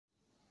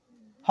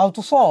how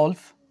to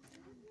solve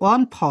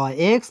 1 power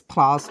x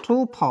plus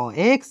 2 power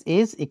x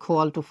is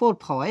equal to 4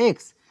 power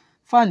x.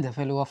 Find the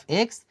value of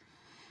x.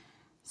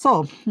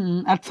 So,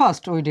 at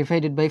first we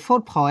divided by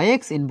 4 power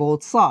x in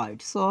both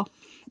sides. So,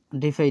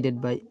 divided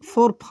by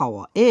 4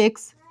 power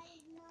x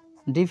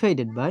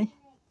divided by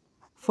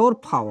 4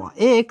 power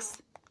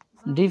x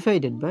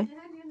divided by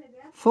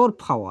 4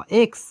 power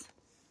x.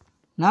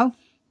 Now,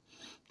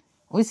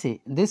 we see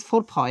this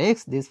 4 power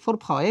x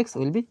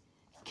will be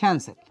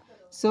cancelled.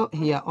 So,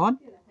 here on.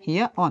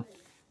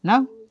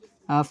 Now,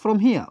 from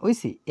here we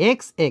see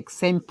x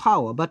same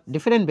power but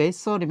different base.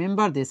 So,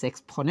 remember this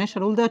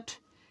exponential rule that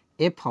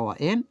a power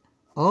n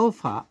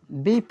over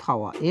b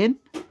power n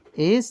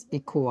is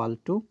equal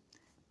to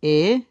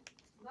a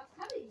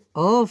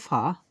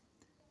over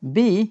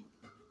b,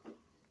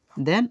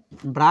 then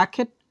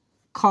bracket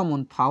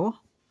common power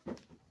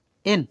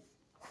n.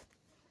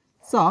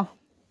 So,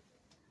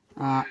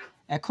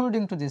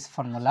 according to this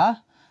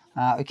formula,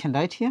 we can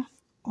write here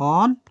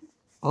 1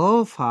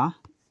 over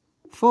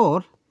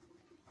 4,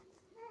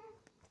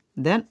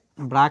 then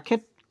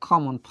bracket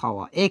common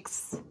power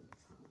x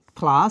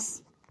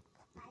plus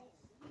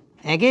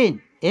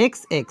again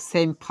x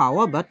same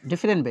power but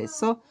different base.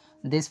 So,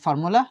 this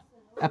formula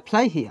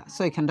apply here.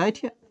 So, you can write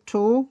here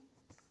 2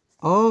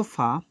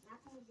 over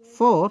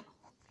 4,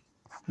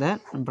 then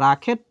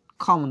bracket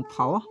common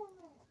power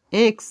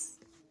x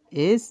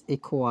is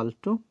equal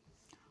to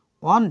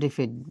 1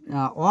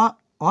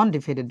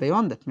 divided by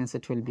 1, that means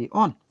it will be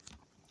 1.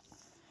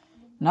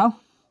 Now,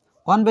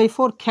 1 by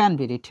 4 can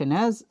be written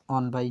as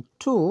 1 by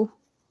 2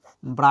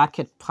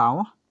 bracket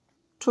power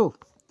 2.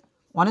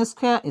 1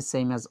 square is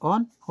same as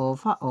 1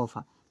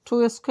 over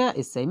 2 square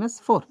is same as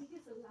 4.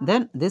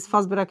 Then this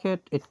first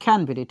bracket it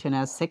can be written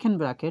as second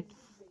bracket,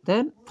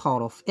 then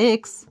power of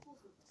x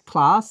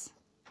plus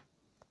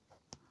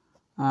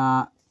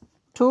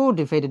 2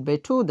 divided by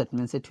 2, that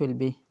means it will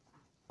be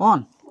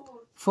 1.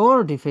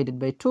 4 divided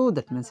by 2,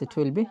 that means it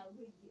will be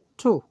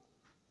 2.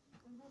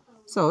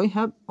 So, we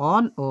have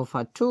 1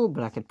 over 2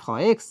 bracket power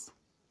x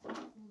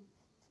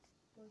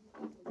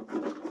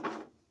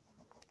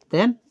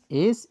then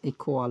is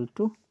equal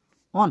to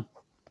 1.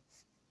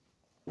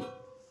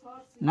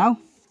 Now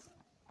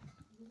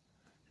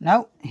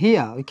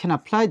here we can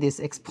apply this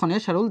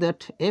exponential rule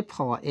that a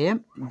power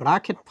m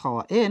bracket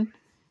power n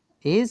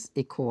is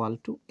equal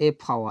to a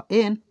power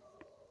n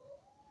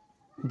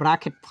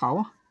bracket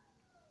power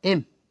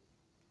m.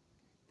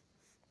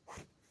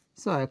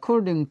 So,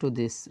 according to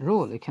this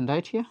rule, we can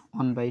write here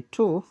 1 by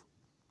 2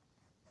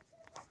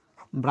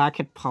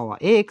 bracket power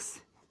x,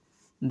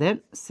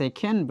 then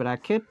second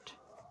bracket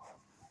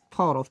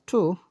power of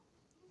 2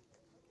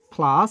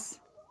 plus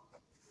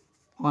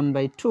 1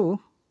 by 2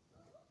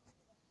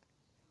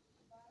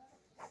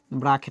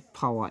 bracket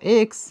power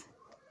x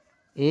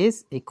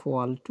is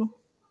equal to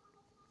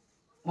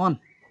 1.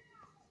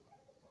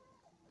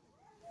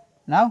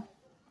 Now,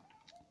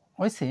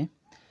 we see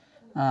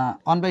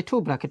 1 by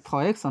 2 bracket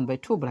power x, 1 by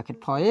 2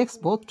 bracket power x,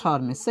 both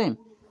term is same.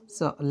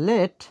 So,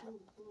 let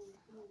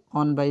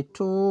 1 by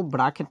 2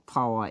 bracket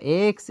power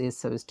x is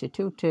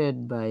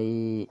substituted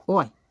by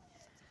y.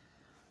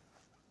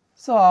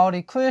 So, our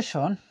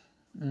equation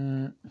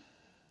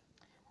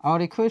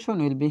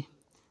will be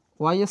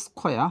y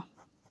square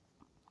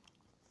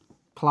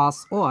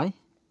plus y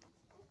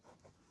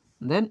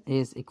then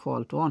is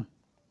equal to 1.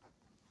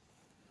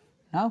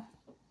 Now,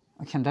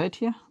 I can write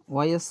here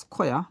y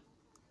square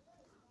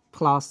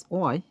plus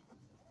y,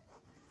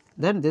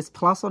 then this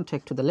plus 1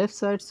 take to the left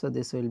side. So,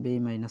 this will be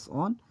minus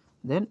 1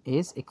 then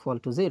is equal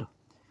to 0.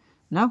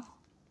 Now,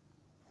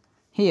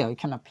 here we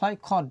can apply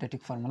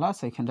quadratic formula.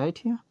 So, I can write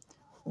here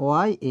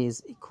y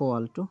is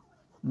equal to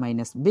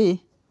minus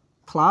b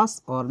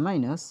plus or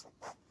minus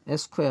a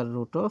square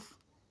root of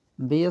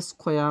b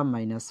square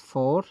minus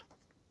 4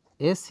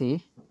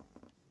 ac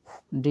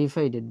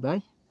divided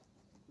by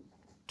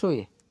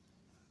 2a.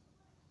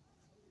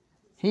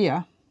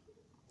 Here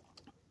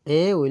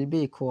a will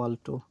be equal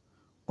to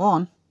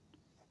 1,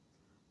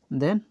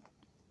 then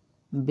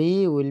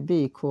b will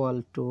be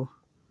equal to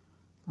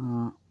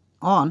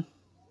 1,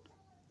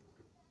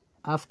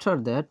 after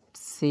that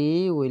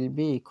c will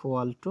be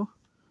equal to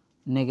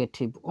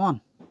negative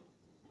 1.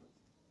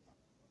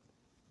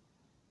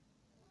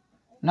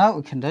 Now,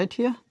 we can write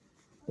here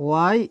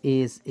y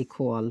is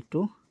equal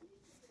to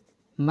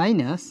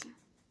minus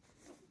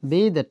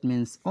b, that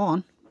means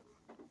 1,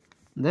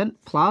 then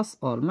plus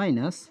or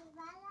minus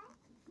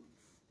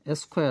a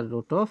square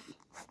root of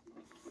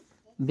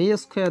b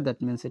square,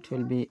 that means it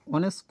will be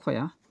 1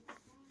 square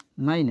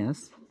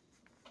minus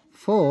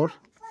 4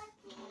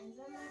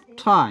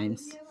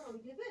 times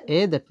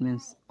a, that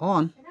means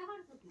 1,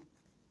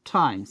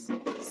 times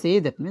c,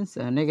 that means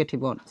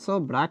negative 1. So,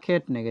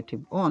 bracket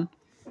negative 1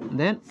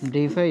 then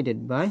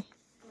divided by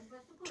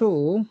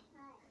 2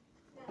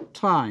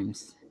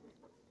 times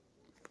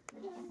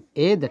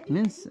a, that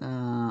means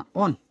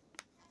 1.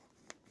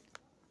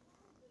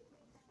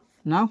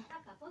 Now,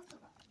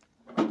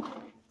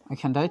 I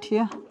can write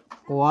here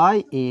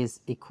y is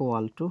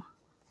equal to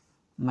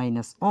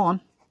minus 1,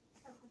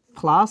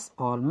 plus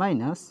or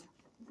minus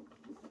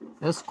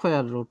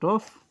square root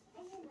of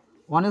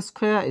 1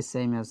 square is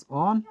same as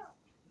 1,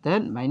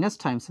 then minus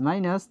times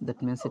minus,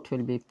 that means it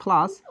will be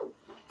plus,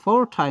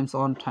 4 times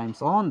 1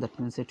 times 1, that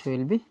means it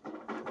will be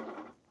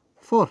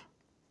 4,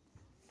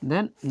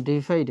 then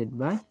divided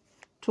by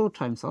 2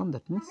 times 1,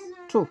 that means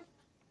 2.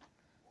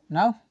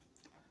 Now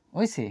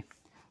we see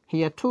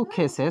here two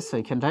cases, so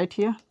you can write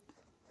here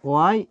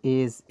y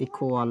is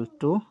equal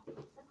to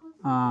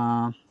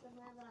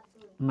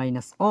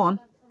minus 1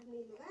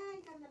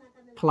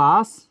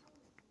 plus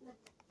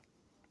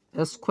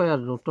square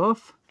root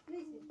of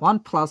 1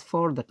 plus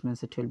 4, that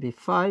means it will be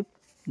 5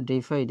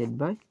 divided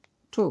by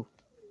 2,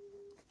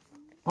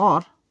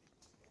 or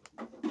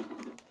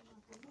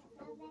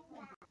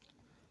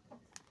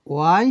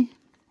y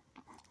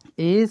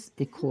is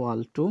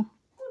equal to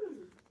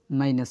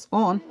minus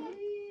 1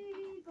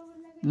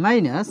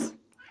 minus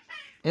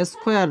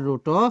square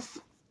root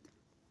of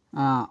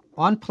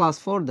 1 plus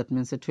 4, that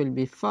means it will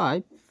be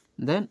 5,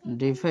 then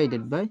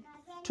divided by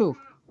 2.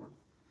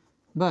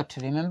 But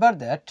remember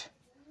that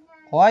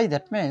y,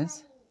 that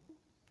means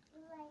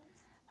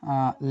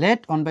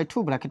let 1 by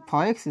 2 bracket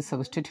power x is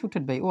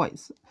substituted by y.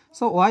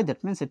 So y,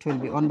 that means it will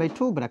be 1 by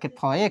 2 bracket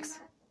power x.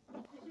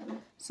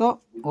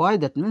 So y,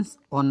 that means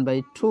 1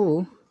 by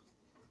 2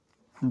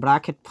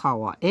 bracket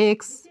power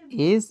x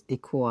is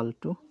equal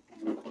to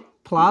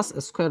plus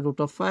square root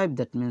of 5,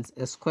 that means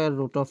square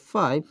root of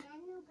 5,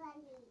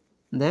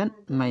 then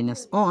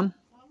minus 1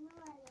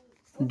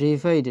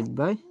 divided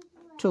by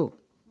 2,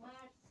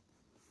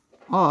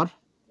 or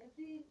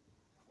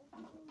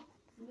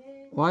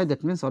y,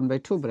 that means 1 by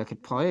 2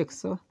 bracket power x.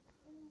 So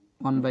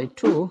 1 by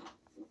 2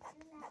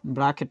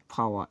 bracket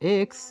power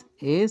x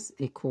is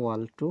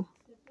equal to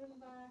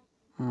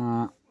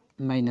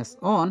minus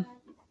 1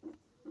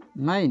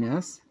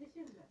 minus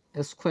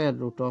square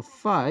root of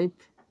 5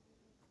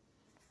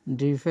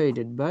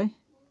 divided by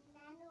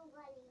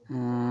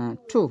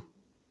 2.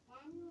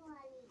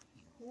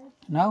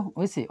 Now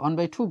we see 1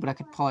 by 2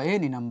 bracket power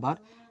any number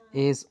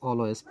is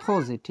always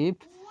positive,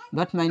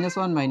 but minus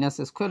 1 minus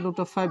square root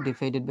of 5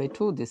 divided by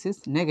 2, this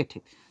is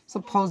negative. So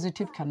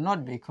positive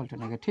cannot be equal to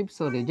negative,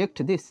 so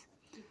reject this.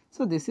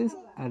 So this is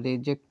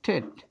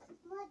rejected.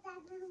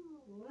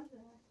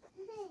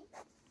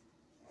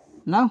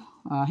 Now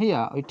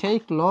here we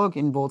take log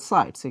in both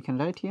sides, so you can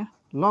write here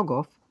log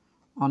of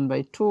 1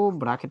 by 2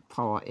 bracket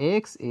power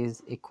x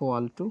is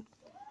equal to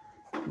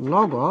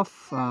log of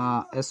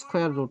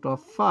square root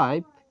of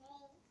 5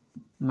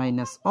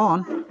 minus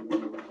 1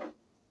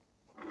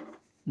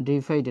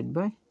 divided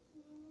by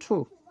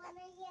 2.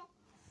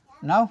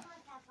 Now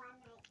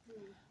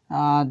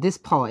this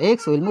power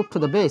x will move to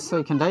the base, so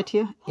you can write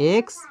here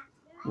x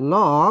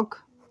log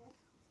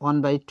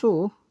 1 by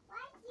 2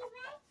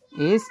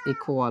 is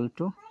equal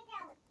to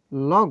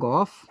log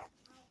of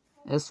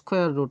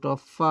square root of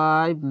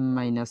 5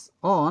 minus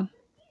 1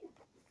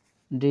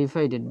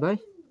 divided by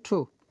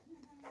 2.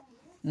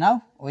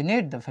 Now we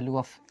need the value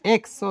of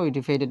x, so we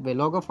divided by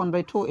log of 1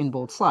 by 2 in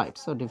both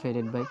sides. So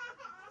divided by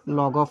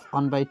log of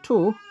 1 by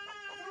 2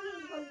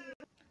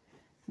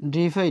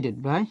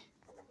 divided by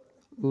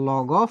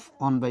log of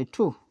 1 by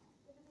 2.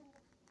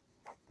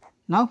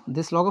 Now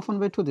this log of 1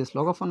 by 2, this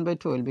log of 1 by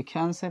 2 will be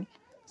cancelled.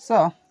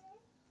 So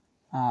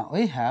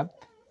we have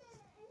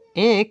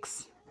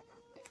x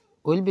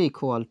will be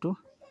equal to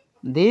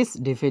this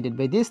divided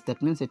by this, that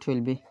means it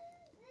will be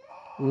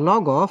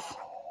log of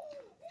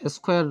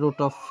square root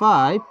of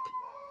 5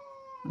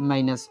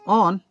 minus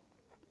 1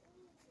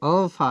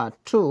 over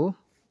 2,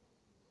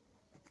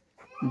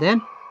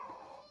 then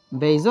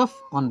base of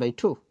 1 by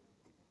 2.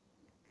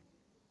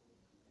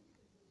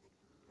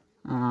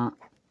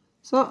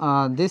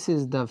 This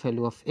is the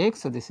value of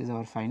x, so this is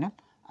our final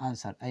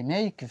answer. I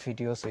make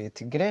videos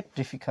with great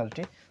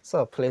difficulty,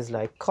 so please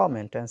like,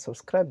 comment and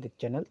subscribe the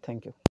channel. Thank you.